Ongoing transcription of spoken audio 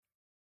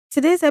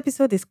Today's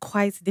episode is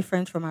quite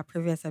different from our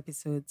previous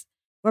episodes.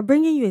 We're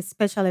bringing you a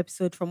special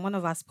episode from one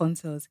of our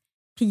sponsors,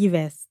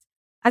 PiggyVest.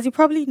 As you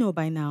probably know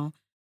by now,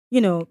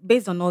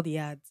 based on all the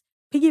ads,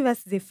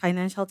 PiggyVest is a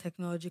financial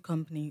technology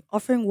company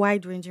offering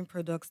wide ranging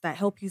products that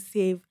help you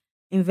save,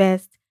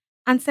 invest,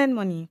 and send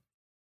money.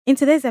 In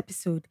today's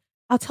episode,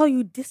 I'll tell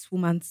you this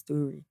woman's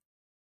story.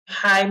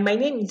 Hi, my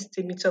name is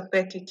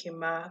Temitope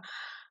Kikima.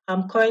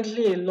 I'm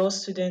currently a law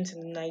student in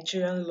the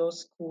Nigerian Law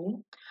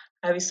School.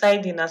 I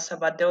reside in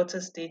Asaba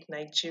Delta State,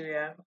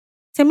 Nigeria.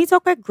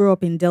 Temitope grew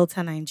up in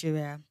Delta,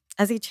 Nigeria.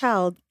 As a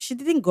child, she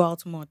didn't go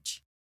out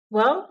much.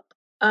 Well,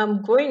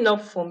 growing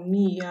up for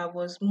me, I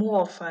was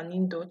more of an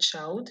indoor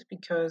child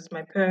because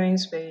my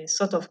parents were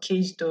sort of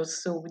caged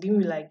us, so we didn't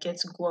really get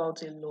to go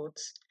out a lot.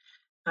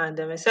 And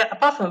I said,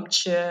 apart from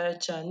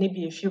church and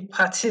maybe a few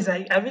parties,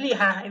 I really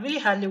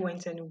hardly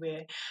went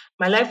anywhere.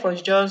 My life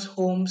was just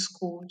home,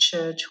 school,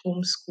 church,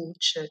 home, school,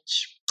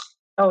 church.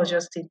 That was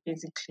just it,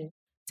 basically.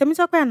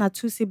 Temitope and her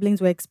two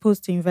siblings were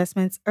exposed to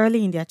investments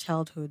early in their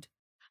childhood.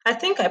 I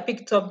think I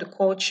picked up the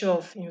culture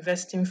of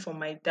investing from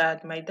my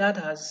dad.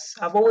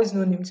 I've always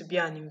known him to be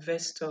an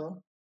investor.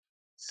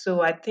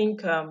 So I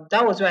think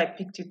that was where I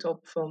picked it up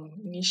from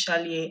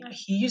initially.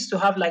 He used to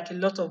have a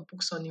lot of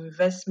books on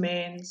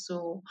investment.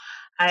 So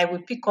I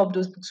would pick up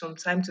those books from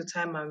time to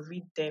time and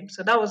read them.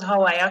 So that was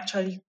how I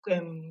actually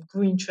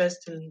grew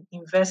interested in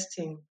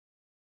investing.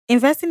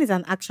 Investing is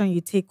an action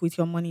you take with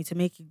your money to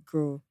make it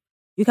grow.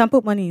 You can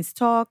put money in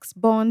stocks,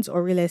 bonds,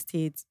 or real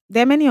estate.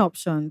 There are many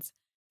options.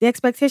 The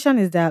expectation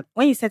is that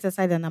when you set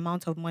aside an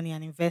amount of money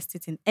and invest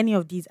it in any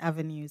of these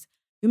avenues,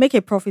 you make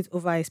a profit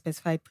over a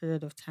specified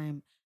period of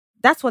time.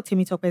 That's what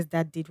Timitope's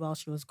dad did while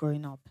she was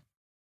growing up.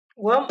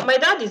 Well, my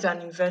dad is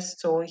an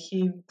investor.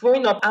 He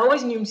growing up, I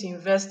always knew him to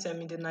invest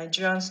in the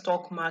Nigerian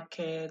stock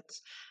market.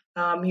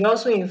 He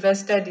also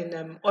invested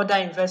in other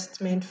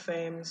investment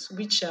firms,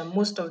 which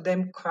most of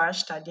them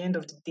crashed at the end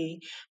of the day.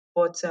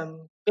 But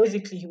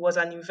basically, he was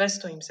an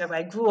investor himself.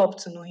 I grew up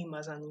to know him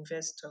as an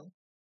investor.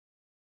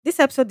 This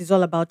episode is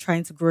all about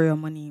trying to grow your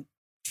money.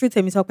 Through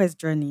Temitope's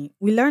journey,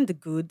 we learn the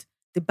good,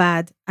 the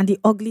bad, and the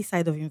ugly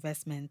side of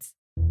investments.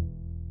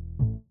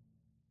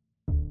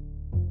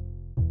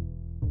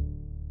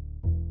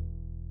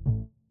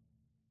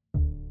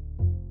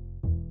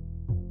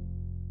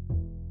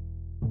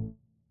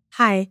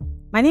 Hi,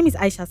 my name is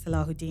Aisha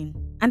Salahuddin,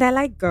 and I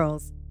like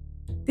girls.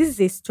 This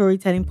is a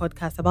storytelling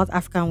podcast about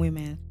African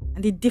women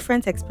and the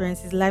different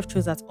experiences life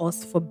throws at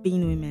us for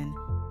being women.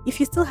 If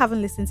you still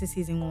haven't listened to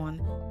season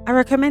one, I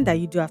recommend that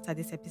you do after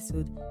this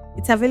episode.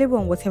 It's available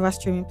on whatever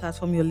streaming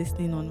platform you're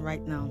listening on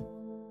right now.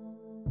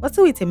 But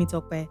still with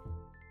Temitope,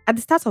 at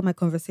the start of my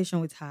conversation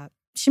with her,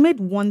 she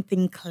made one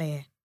thing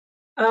clear.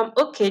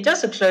 Okay,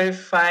 just to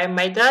clarify,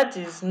 my dad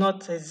is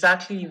not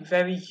exactly a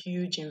very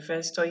huge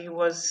investor. He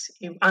was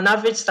an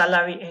average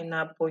salary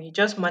earner, but he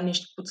just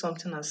managed to put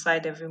something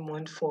aside every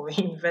month for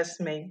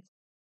investment.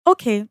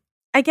 Okay,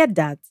 I get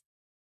that.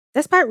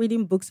 Despite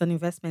reading books on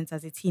investments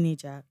as a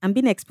teenager and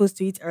being exposed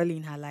to it early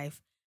in her life,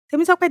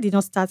 Temitope did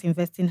not start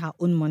investing her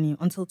own money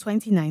until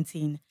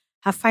 2019,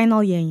 her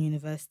final year in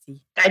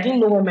university. I didn't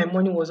know where my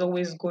money was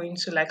always going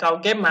to. I'll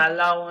get my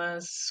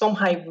allowance,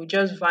 somehow it would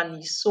just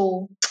vanish.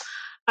 So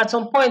at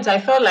some point, I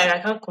felt like I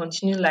can't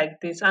continue like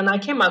this. And I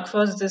came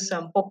across this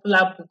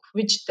popular book,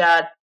 Rich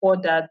Dad, Poor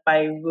Dad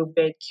by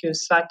Robert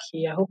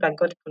Kiyosaki. I hope I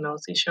got the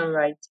pronunciation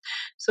right.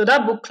 So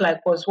that book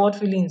was what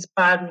really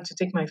inspired me to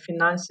take my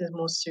finances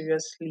more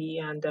seriously.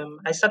 And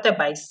I started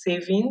by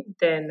saving.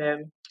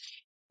 Then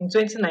in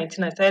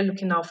 2019, I started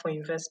looking out for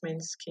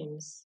investment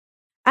schemes.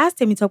 I asked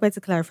Temitope to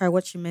clarify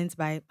what she meant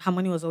by her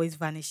money was always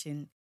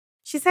vanishing.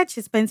 She said she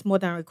spent more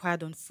than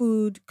required on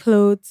food,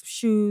 clothes,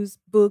 shoes,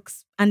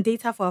 books, and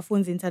data for her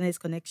phone's internet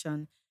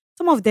connection.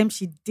 Some of them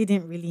she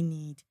didn't really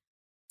need.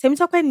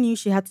 Temitope knew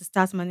she had to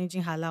start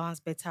managing her allowance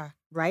better,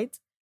 right?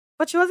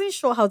 But she wasn't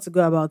sure how to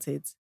go about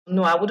it.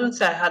 No, I wouldn't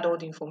say I had all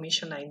the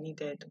information I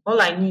needed. All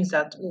I knew is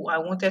that I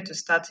wanted to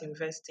start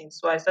investing.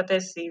 So I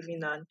started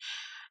saving and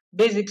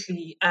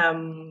basically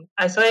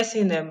I started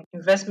seeing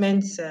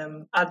investments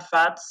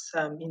adverts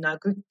in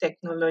agri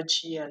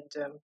technology and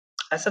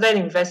I started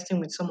investing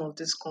with some of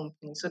these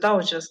companies. So that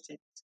was just it.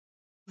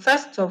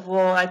 First of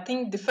all, I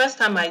think the first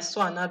time I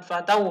saw an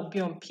advert that would be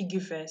on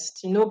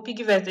Piggyvest. You know,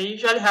 Piggyvest, they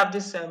usually have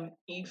this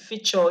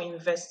feature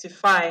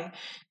Investify.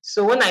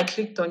 So when I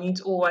clicked on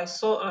it, I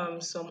saw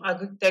some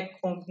agri-tech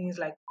companies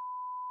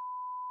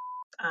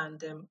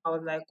and I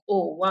was like,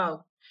 oh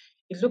wow,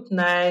 it looked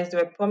nice. They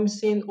were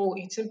promising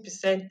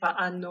 18% per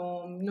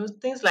annum,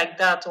 things like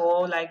that,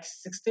 or like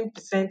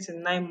 16%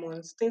 in 9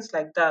 months, things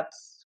like that.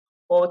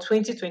 Or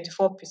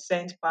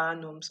 24% per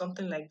annum,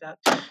 something like that.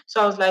 So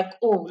I was like,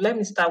 oh, let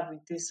me start with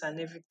this and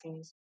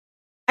everything.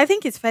 I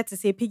think it's fair to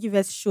say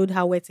Piggyvest showed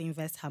her where to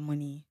invest her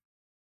money.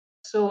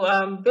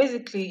 So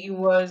basically, it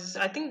was,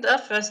 I think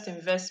that first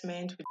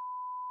investment,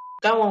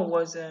 that one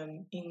was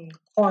in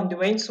corn. They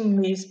were into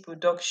maize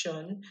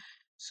production.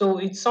 So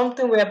it's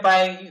something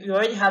whereby you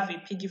already have a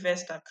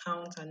Piggyvest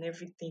account and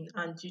everything,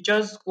 and you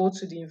just go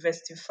to the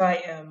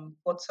Investify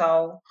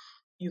portal.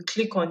 you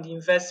click on the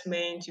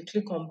investment, you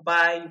click on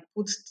buy, you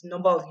put the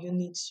number of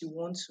units you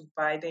want to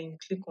buy, then you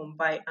click on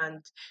buy,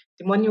 and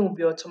the money will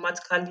be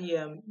automatically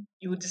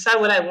you will decide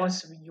whether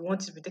you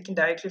want to be taken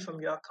directly from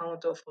your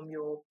account or from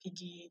your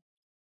piggy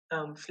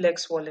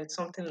flex wallet,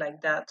 something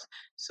like that.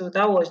 So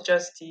that was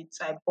just it.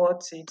 I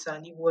bought it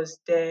and it was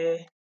there.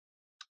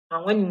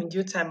 And when in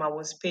due time I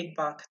was paid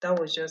back, that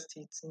was just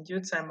it. In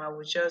due time,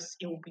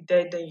 it will be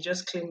there. Then you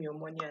just claim your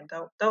money, and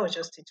that was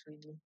just it,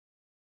 really.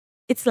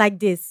 It's like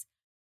this.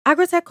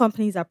 Agrotech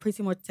companies are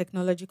pretty much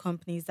technology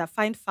companies that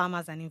find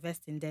farmers and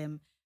invest in them.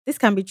 This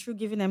can be through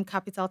giving them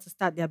capital to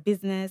start their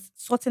business,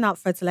 sorting out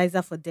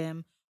fertilizer for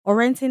them, or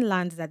renting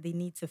land that they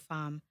need to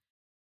farm.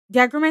 The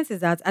agreement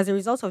is that as a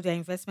result of their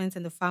investments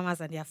in the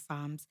farmers and their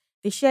farms,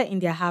 they share in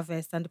their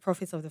harvest and the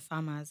profits of the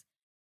farmers.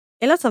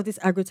 A lot of these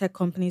agrotech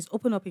companies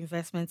open up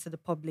investments to the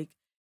public,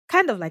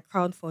 kind of like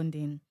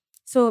crowdfunding.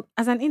 So,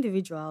 as an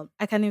individual,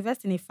 I can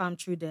invest in a farm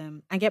through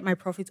them and get my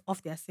profit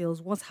off their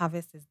sales once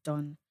harvest is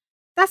done.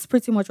 That's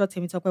pretty much what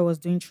Temitope was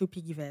doing through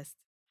Piggyvest.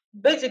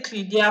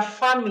 Basically, they are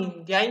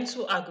farming, they are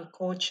into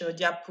agriculture,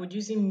 they are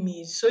producing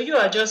maize. So you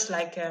are just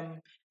like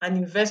an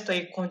investor,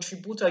 a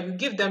contributor. You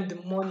give them the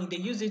money, they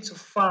use it to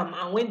farm,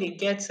 and when they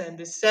get and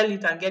they sell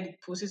it and get the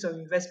proceeds of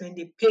investment,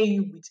 they pay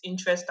you with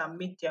interest and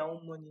make their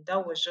own money.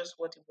 That was just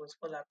what it was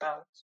all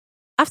about.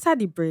 After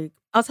the break,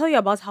 I'll tell you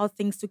about how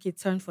things took a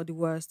turn for the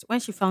worst when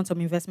she found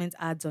some investment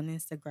ads on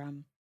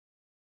Instagram.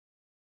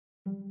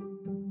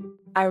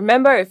 I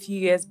remember a few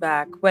years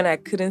back when I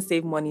couldn't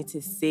save money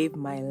to save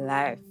my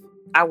life.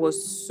 I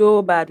was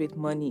so bad with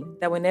money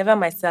that whenever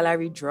my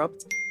salary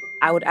dropped,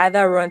 I would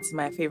either run to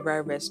my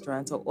favorite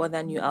restaurant or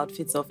order new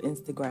outfits off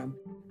Instagram.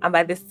 And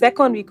by the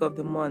second week of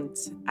the month,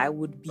 I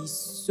would be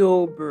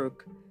so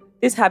broke.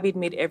 This habit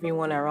made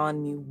everyone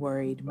around me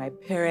worried. My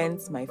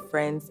parents, my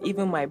friends,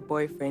 even my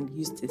boyfriend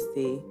used to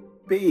say,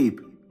 Babe,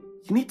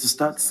 you need to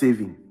start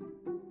saving.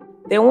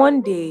 then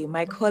one day,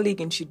 my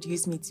colleague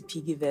introduced me to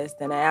Piggyvest,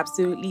 and I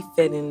absolutely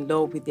fell in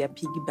love with their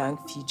piggy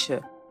bank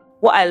feature.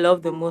 What I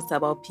love the most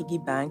about Piggy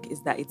Bank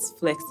is that it's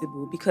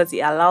flexible because it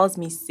allows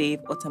me save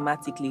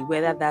automatically,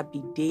 whether that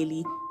be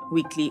daily,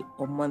 weekly,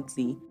 or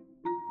monthly.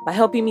 By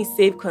helping me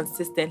save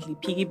consistently,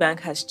 Piggy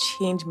Bank has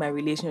changed my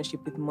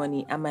relationship with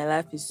money, and my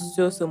life is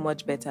so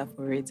much better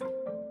for it.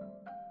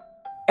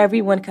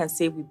 Everyone can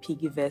save with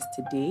Piggyvest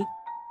today.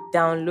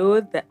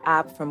 Download the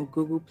app from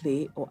Google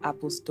Play or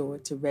Apple Store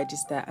to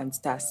register and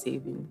start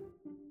saving.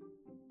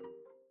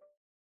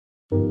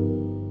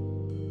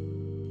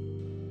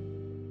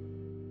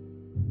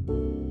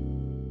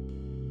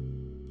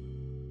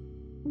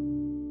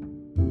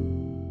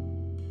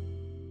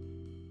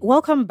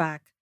 Welcome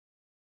back.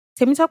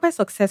 Temitope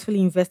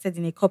successfully invested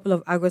in a couple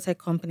of agrotech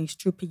companies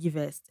through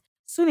Piggyvest.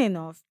 Soon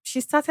enough, she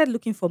started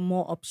looking for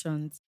more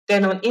options.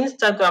 Then on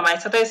Instagram, I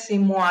started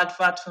seeing more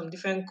adverts from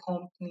different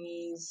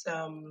companies.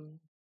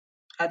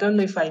 I don't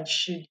know if I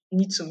should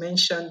need to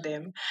mention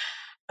them,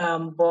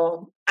 but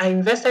I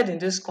invested in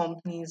these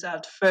companies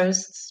at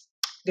first.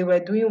 They were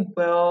doing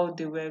well.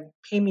 They were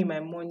paying me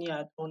my money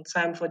on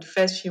time for the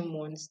first few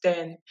months.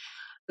 Then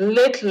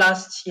late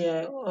last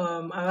year,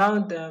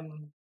 around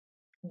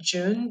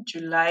June,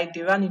 July,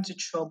 they ran into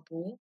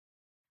trouble.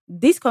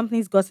 These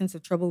companies got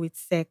into trouble with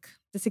SEC,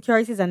 the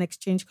Securities and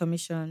Exchange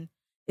Commission.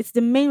 It's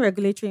the main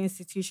regulatory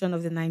institution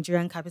of the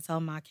Nigerian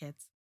capital market.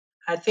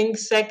 I think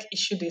SEC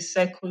issued a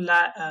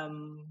circular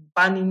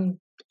banning,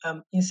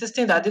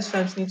 insisting that these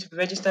firms need to be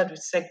registered with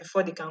SEC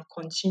before they can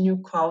continue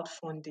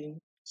crowdfunding.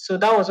 So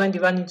that was when they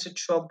ran into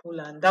trouble,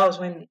 and that was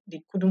when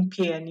they couldn't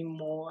pay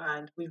anymore.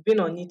 And we've been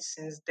on it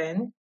since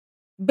then.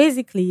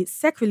 Basically,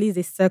 SEC released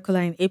a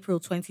circular in April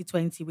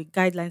 2020 with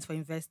guidelines for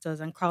investors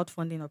and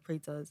crowdfunding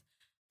operators.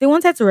 They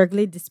wanted to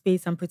regulate the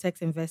space and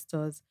protect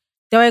investors.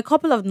 There were a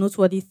couple of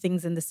noteworthy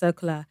things in the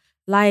circular,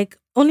 like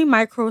only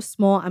micro,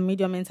 small, and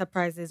medium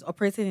enterprises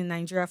operating in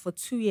Nigeria for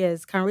 2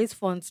 years can raise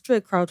funds through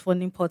a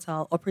crowdfunding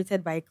portal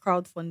operated by a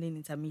crowdfunding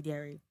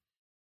intermediary.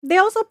 They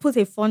also put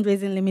a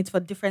fundraising limit for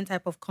different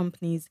type of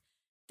companies.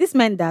 This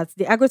meant that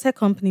the agrotech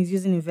companies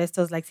using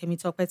investors like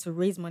Temitope to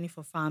raise money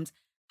for farms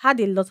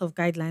had a lot of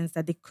guidelines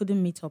that they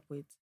couldn't meet up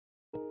with.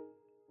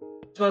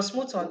 It was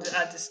smooth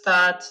at the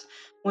start.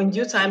 When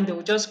due time, they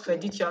will just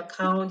credit your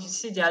account. You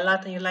see the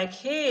alert, and you're like,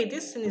 "Hey,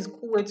 this thing is a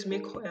cool way to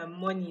make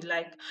money."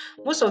 Like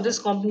most of these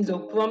companies,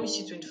 they'll promise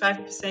you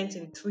 25%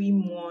 in 3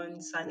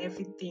 months and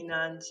everything.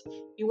 And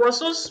it was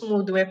so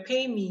smooth. They were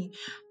paying me.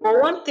 But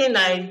one thing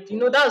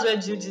that's where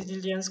due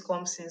diligence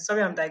comes in.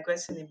 Sorry, I'm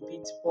digressing a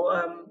bit.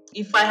 But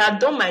if I had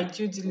done my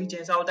due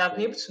diligence, I would have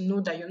been able to know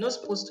that you're not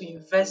supposed to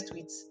invest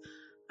with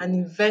an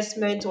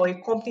investment or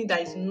a company that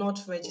is not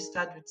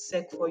registered with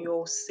SEC for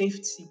your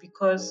safety,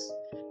 because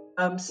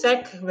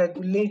SEC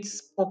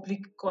regulates public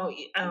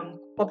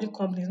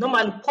companies.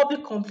 Normally,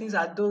 public companies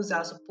are those that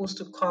are supposed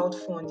to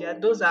crowdfund. They are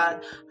those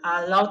that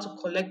are allowed to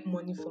collect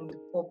money from the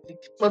public.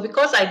 But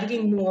because I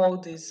didn't know all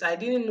this, I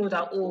didn't know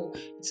that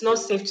it's not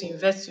safe to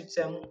invest with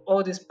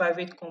all these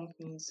private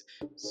companies.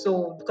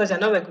 So because they're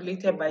not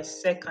regulated by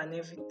SEC and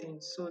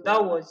everything, so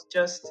that was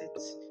just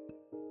it.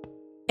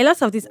 A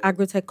lot of these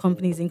agrotech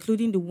companies,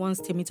 including the ones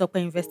Temitope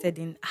invested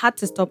in, had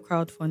to stop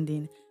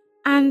crowdfunding.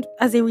 And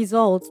as a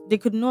result, they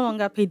could no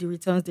longer pay the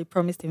returns they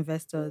promised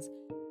investors.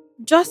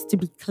 Just to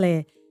be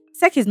clear,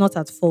 SEC is not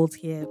at fault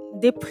here.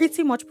 They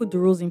pretty much put the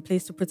rules in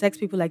place to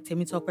protect people like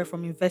Temitope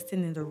from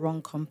investing in the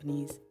wrong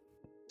companies.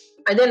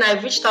 And then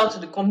I reached out to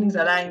the companies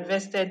that I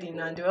invested in,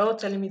 and they were all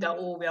telling me that,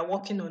 oh, we are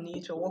working on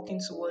it, we're working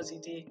towards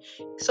it. They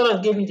sort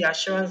of gave me the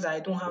assurance that I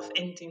don't have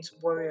anything to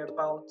worry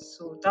about.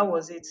 So that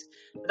was it.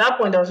 At that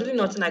point, there was really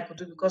nothing I could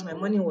do because my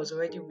money was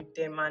already with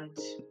them. And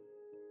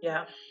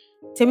yeah.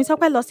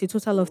 Temitope lost a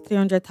total of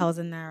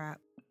 300,000 naira.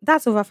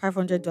 That's over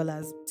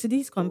 $500 to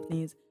these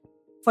companies.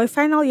 For a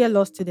final year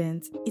law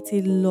student, it's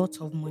a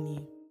lot of money.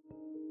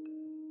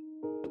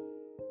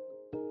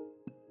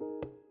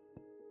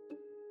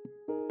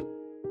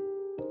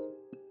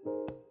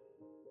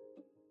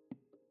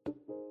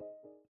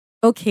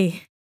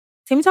 Okay,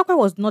 Temitope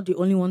was not the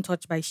only one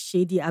touched by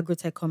shady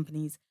agrotech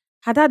companies.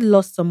 Her dad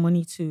lost some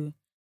money too.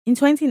 In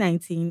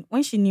 2019,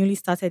 when she newly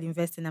started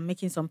investing and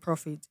making some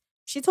profit,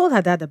 she told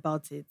her dad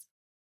about it.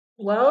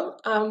 Well,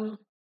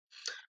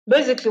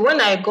 basically, when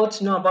I got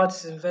to know about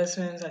these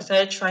investments, I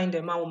started trying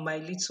them out with my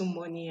little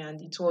money,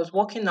 and it was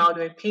working out.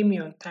 They were paying me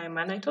on time,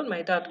 and I told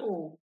my dad,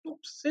 "Oh, look,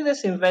 see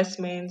these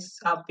investments.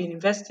 I've been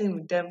investing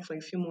with them for a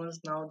few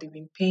months now. They've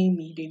been paying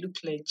me. They look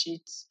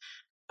legit.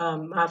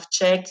 I've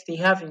checked. They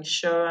have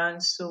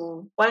insurance,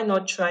 so why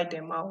not try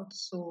them out?"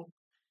 So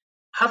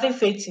having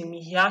faith in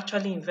me, he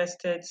actually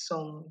invested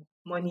some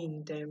money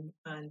in them.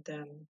 And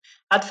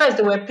at first,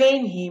 they were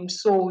paying him,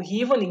 so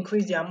he even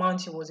increased the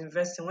amount he was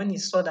investing when he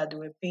saw that they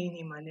were paying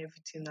him and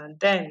everything. And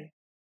then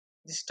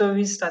the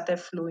stories started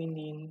flowing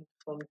in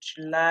from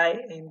July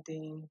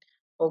ending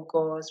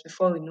August.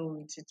 Before we know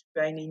it,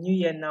 we're in a new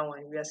year now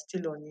and we are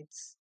still on it.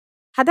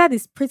 Her dad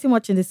is pretty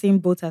much in the same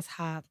boat as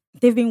her.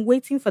 They've been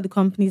waiting for the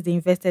companies they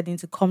invested in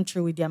to come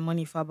through with their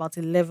money for about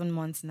 11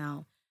 months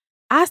now.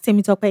 I asked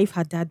Temitope if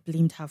her dad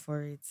blamed her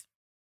for it.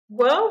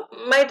 Well,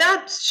 my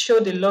dad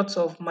showed a lot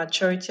of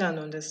maturity and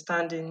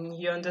understanding.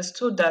 He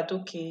understood that,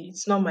 okay,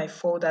 it's not my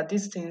fault that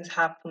these things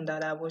happened,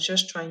 that I was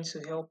just trying to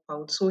help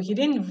out. So he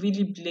didn't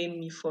really blame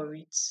me for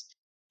it.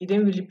 He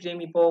didn't really blame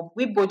me, but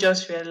we both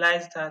just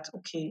realized that,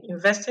 okay,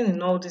 investing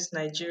in all these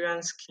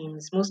Nigerian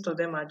schemes, most of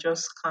them are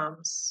just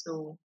scams.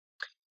 So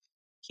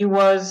he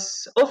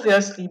was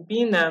obviously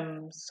being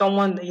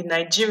someone a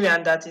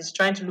Nigerian that is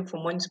trying to look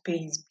for money to pay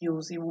his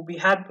bills. It will be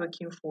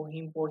heartbreaking for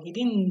him, but he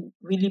didn't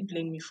really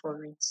blame me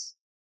for it.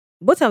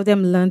 Both of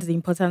them learned the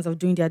importance of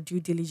doing their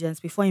due diligence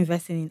before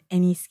investing in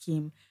any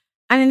scheme.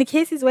 And in the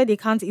cases where they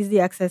can't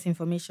easily access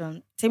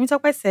information,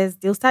 Temitope says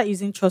they'll start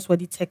using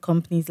trustworthy tech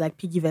companies like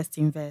Piggyvest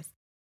to invest.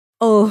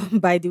 Oh,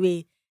 by the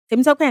way,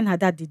 Temitope and her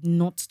dad did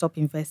not stop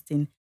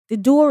investing. The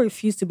duo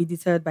refused to be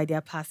deterred by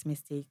their past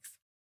mistakes.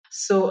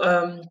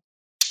 So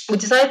we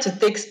decided to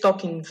take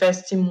stock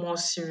investing more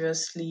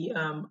seriously.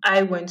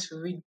 I went to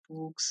read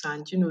books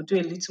and do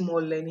a little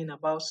more learning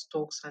about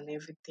stocks and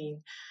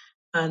everything.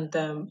 And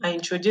I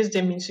introduced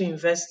them into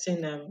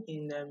investing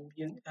in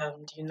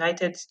the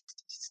United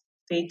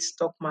States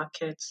stock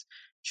markets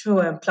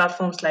through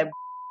platforms like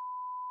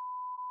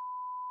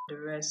the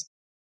rest.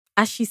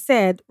 As she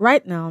said,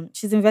 right now,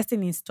 she's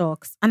investing in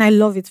stocks, and I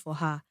love it for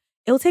her.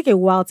 It'll take a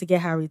while to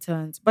get her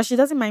returns, but she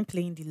doesn't mind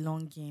playing the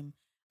long game.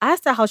 I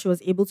asked her how she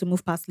was able to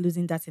move past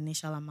losing that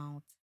initial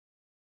amount.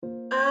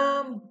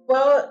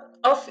 Well,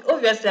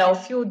 obviously, I'll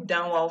feel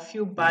down. I'll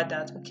feel bad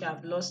that okay,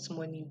 I've lost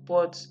money,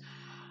 but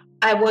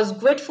I was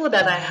grateful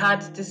that I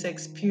had this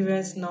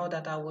experience now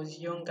that I was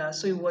younger.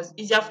 So it was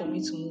easier for me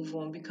to move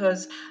on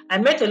because I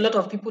met a lot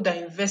of people that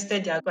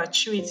invested their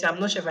gratuity. I'm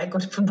not sure if I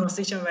got the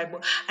pronunciation right,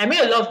 but I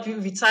met a lot of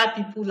people, retired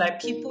people,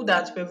 like people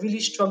that were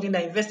really struggling,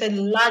 that invested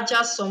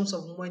larger sums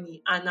of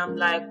money. And I'm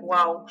like,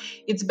 wow,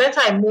 it's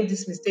better I made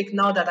this mistake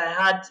now that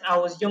I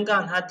was younger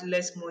and had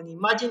less money.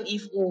 Imagine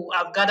if, oh,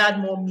 I've gathered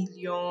more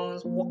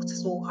millions, worked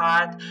so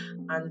hard,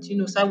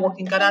 and started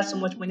working, gathered so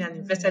much money and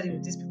invested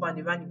in these people and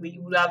they ran away,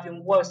 it would have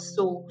been worse.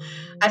 So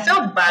I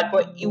felt bad,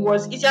 but it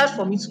was easier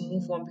for me to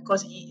move on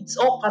because it's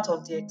all part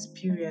of the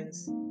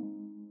experience.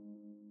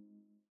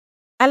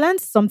 I learned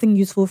something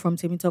useful from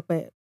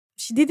Temitope.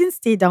 She didn't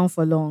stay down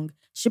for long.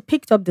 She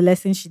picked up the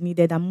lesson she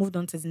needed and moved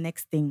on to the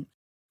next thing.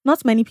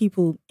 Not many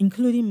people,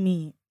 including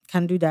me,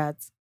 can do that.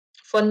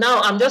 For now,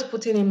 I'm just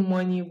putting in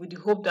money with the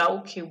hope that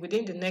okay,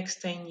 within the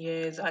next 10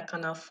 years, I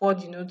can afford,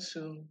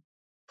 to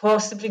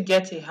possibly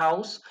get a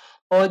house,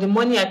 or the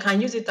money I can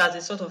use it as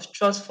a sort of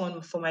trust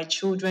fund for my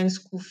children's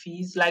school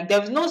fees. Like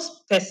there's no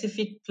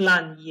specific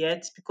plan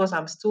yet because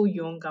I'm still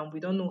young and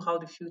we don't know how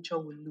the future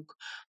will look.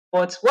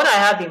 But what I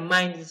have in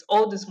mind is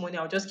all this money,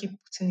 I'll just keep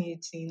putting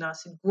it in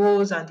as it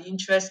grows and the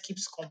interest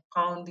keeps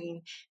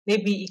compounding.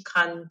 Maybe it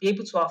can be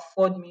able to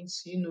afford me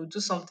to, do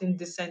something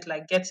decent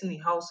like getting a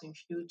house in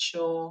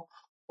future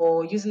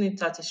or using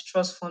it as a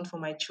trust fund for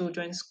my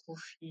children's school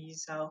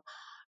fees, or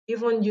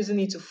even using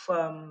it to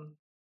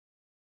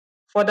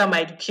further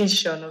my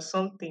education or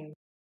something.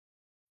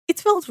 It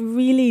felt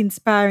really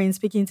inspiring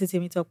speaking to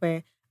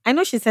Temitope. I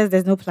know she says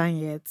there's no plan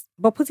yet,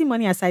 but putting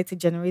money aside to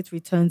generate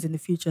returns in the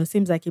future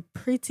seems like a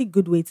pretty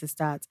good way to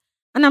start.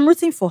 And I'm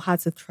rooting for her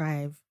to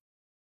thrive.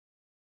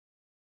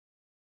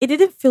 It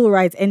didn't feel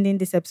right ending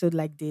this episode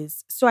like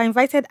this, so I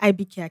invited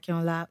IBK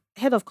Akinola,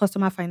 head of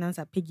customer finance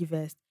at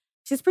PiggyVest.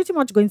 She's pretty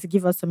much going to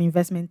give us some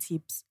investment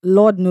tips.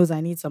 Lord knows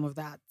I need some of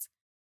that.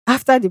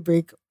 After the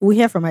break, we'll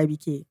hear from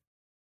IBK.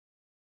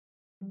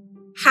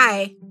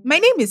 Hi, my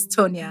name is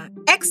Tonya,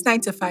 ex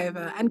 9 to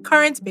 5er and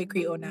current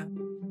bakery owner.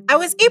 I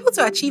was able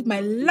to achieve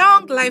my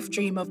long life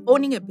dream of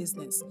owning a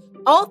business,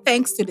 all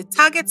thanks to the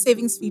target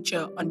savings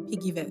feature on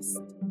PiggyVest.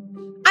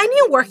 I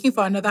knew working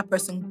for another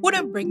person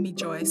wouldn't bring me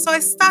joy, so I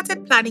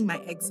started planning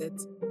my exit.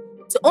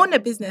 To own a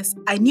business,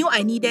 I knew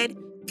I needed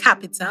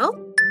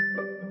capital,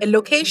 a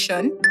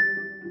location,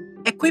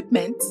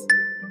 equipment,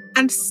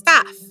 and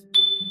staff.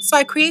 So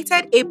I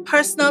created a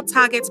personal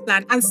target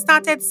plan and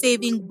started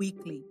saving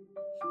weekly.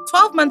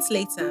 12 months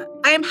later,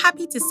 I am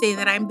happy to say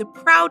that I am the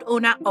proud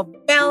owner of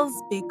Bell's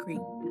Bakery.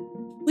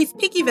 With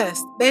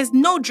PiggyVest, there's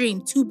no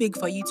dream too big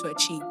for you to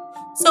achieve.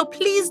 So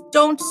please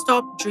don't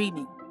stop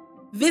dreaming.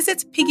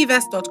 Visit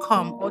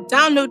piggyvest.com or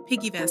download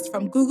PiggyVest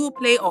from Google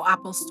Play or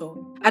Apple Store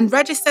and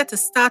register to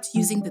start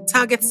using the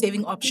target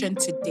saving option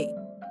today.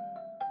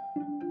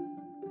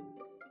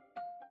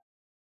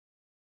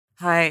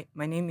 Hi,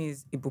 my name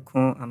is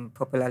Ibukun. I'm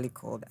popularly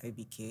called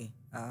IBK.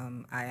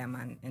 I am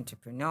an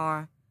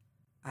entrepreneur.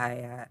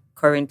 I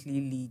currently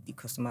lead the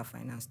customer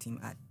finance team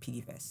at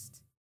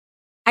PiggyVest.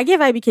 I gave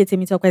IBK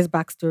Temitope's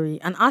backstory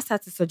and asked her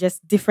to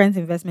suggest different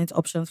investment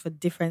options for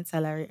different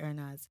salary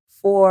earners.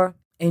 For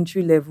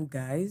entry-level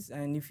guys,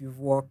 and if you've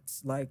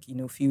worked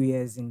a few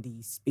years in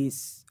the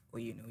space, or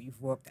you've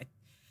worked,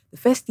 the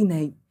first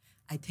thing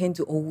I tend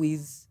to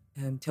always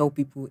tell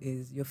people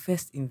is your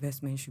first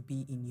investment should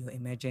be in your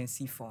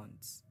emergency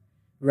funds,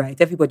 right?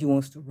 Everybody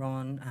wants to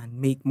run and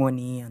make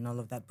money and all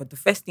of that, but the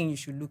first thing you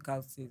should look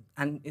out is,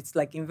 and it's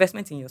like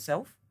investment in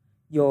yourself,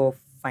 your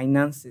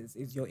finances,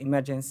 is your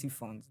emergency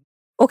funds.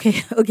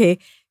 Okay.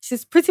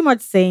 She's pretty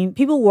much saying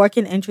people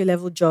working entry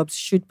level jobs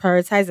should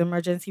prioritize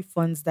emergency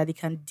funds that they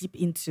can dip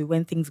into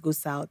when things go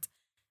south.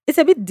 It's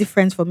a bit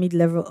different for mid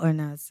level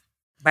earners.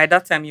 By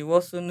that time, you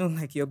also know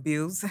your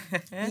bills,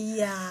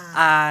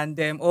 Yeah.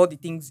 and all the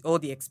things, all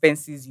the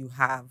expenses you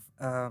have,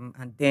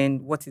 and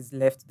then what is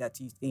left that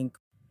you think.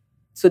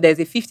 So there's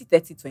a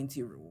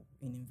 50-30-20 rule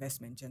in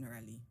investment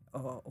generally,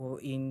 or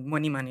in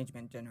money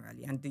management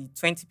generally, and the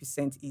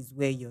 20% is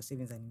where your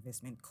savings and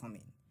investment come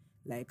in.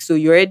 So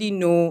you already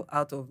know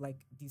out of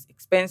these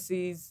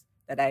expenses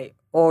that I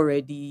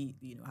already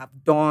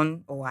have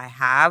done, or I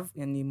have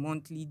on a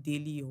monthly,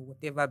 daily, or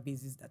whatever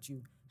basis that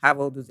you have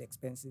all those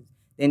expenses.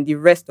 Then the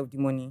rest of the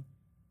money,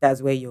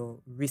 that's where your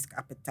risk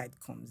appetite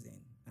comes in.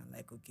 And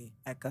okay,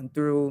 I can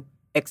throw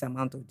X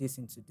amount of this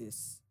into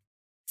this.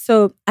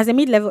 So, as a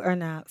mid level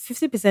earner,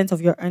 50%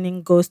 of your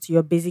earning goes to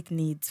your basic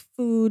needs: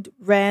 food,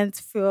 rent,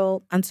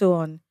 fuel, and so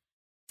on.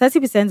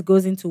 30%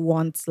 goes into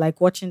wants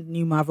like watching the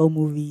new Marvel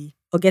movie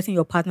or getting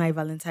your partner a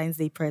Valentine's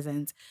Day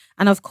present.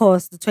 And of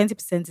course, the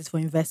 20% is for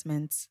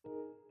investments.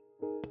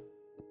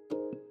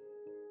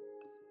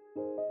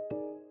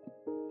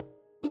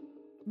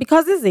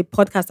 Because this is a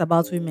podcast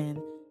about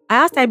women, I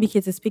asked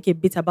IBK to speak a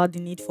bit about the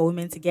need for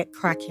women to get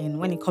cracking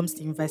when it comes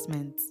to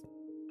investments.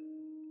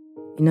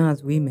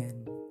 As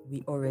women,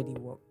 we already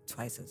work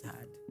twice as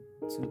hard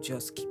to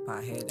just keep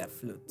our head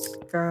afloat.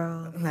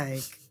 Girl.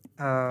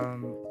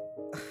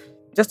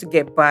 Just to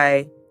get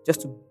by,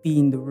 just to be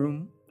in the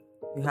room,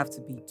 you have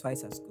to be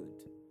twice as good.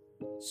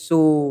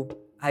 So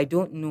I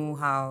don't know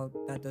how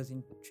that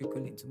doesn't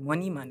trickle into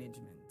money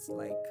management.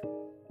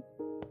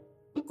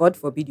 God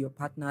forbid you're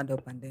partnered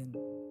up and then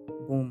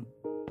boom,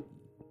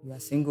 you are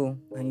single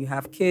and you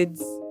have kids.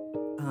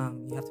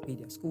 You have to pay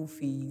their school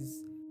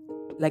fees.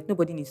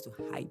 Nobody needs to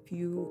hype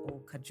you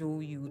or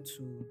cajole you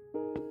to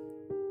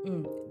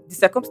the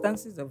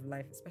circumstances of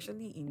life,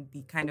 especially in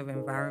the kind of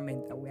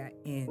environment that we are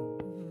in.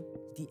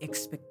 The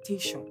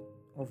expectation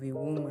of a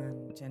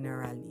woman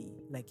generally,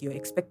 you're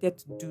expected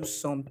to do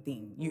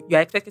something.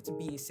 You're expected to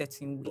be a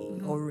certain way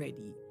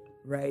already,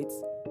 right?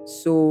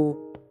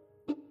 So,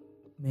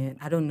 man,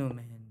 I don't know,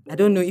 I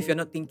don't know if you're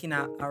not thinking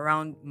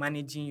around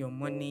managing your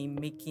money,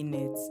 making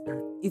it.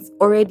 It's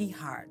already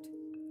hard.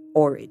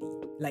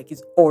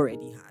 It's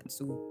already hard.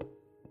 So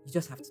you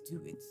just have to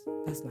do it.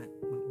 That's my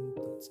own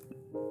thoughts.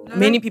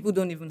 Many people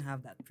don't even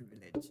have that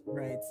privilege,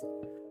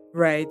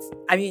 right?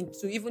 I mean,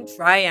 to even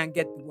try and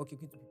get the work, you're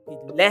going to be paid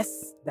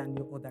less than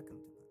your other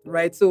counterpart,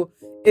 right? So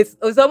it's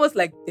almost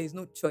like there's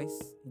no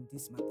choice in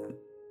this matter.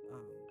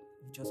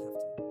 You just have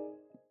to.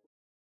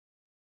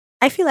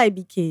 I feel like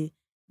BK,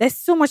 there's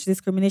so much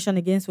discrimination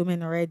against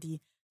women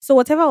already. So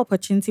whatever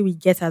opportunity we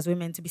get as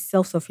women to be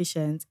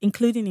self-sufficient,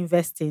 including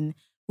investing,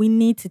 we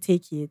need to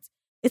take it.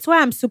 It's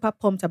why I'm super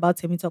pumped about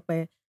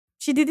Temitope.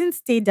 She didn't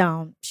stay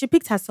down. She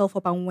picked herself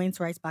up and went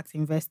right back to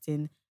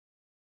investing.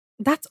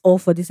 That's all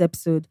for this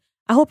episode.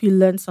 I hope you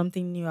learned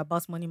something new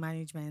about money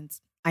management.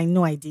 I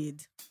know I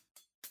did.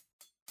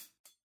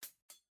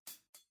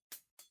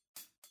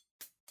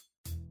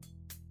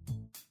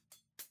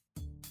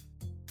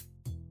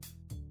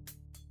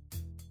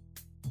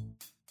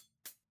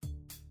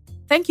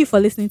 Thank you for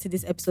listening to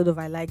this episode of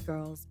I Like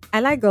Girls. I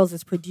Like Girls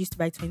is produced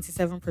by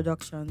 27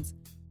 Productions.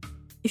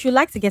 If you'd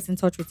like to get in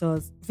touch with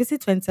us,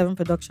 visit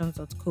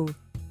 27productions.co.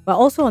 We're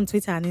also on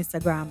Twitter and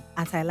Instagram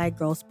at I Like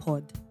Girls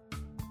Pod.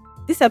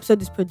 This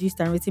episode is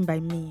produced and written by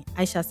me,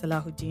 Aisha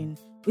Salahuddin,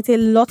 with a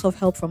lot of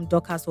help from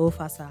Dorcas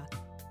Olfasa.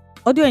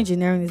 Audio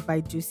engineering is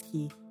by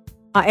Dusky.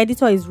 Our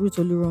editor is Ruth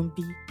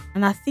Olurombi,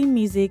 and our theme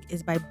music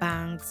is by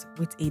Banks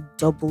with a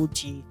double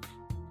G.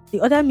 The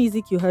other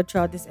music you heard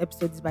throughout this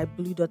episode is by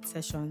Blue Dot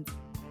Sessions.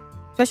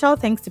 Special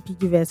thanks to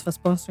Piggyverse for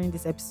sponsoring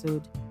this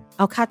episode.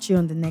 I'll catch you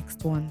on the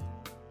next one.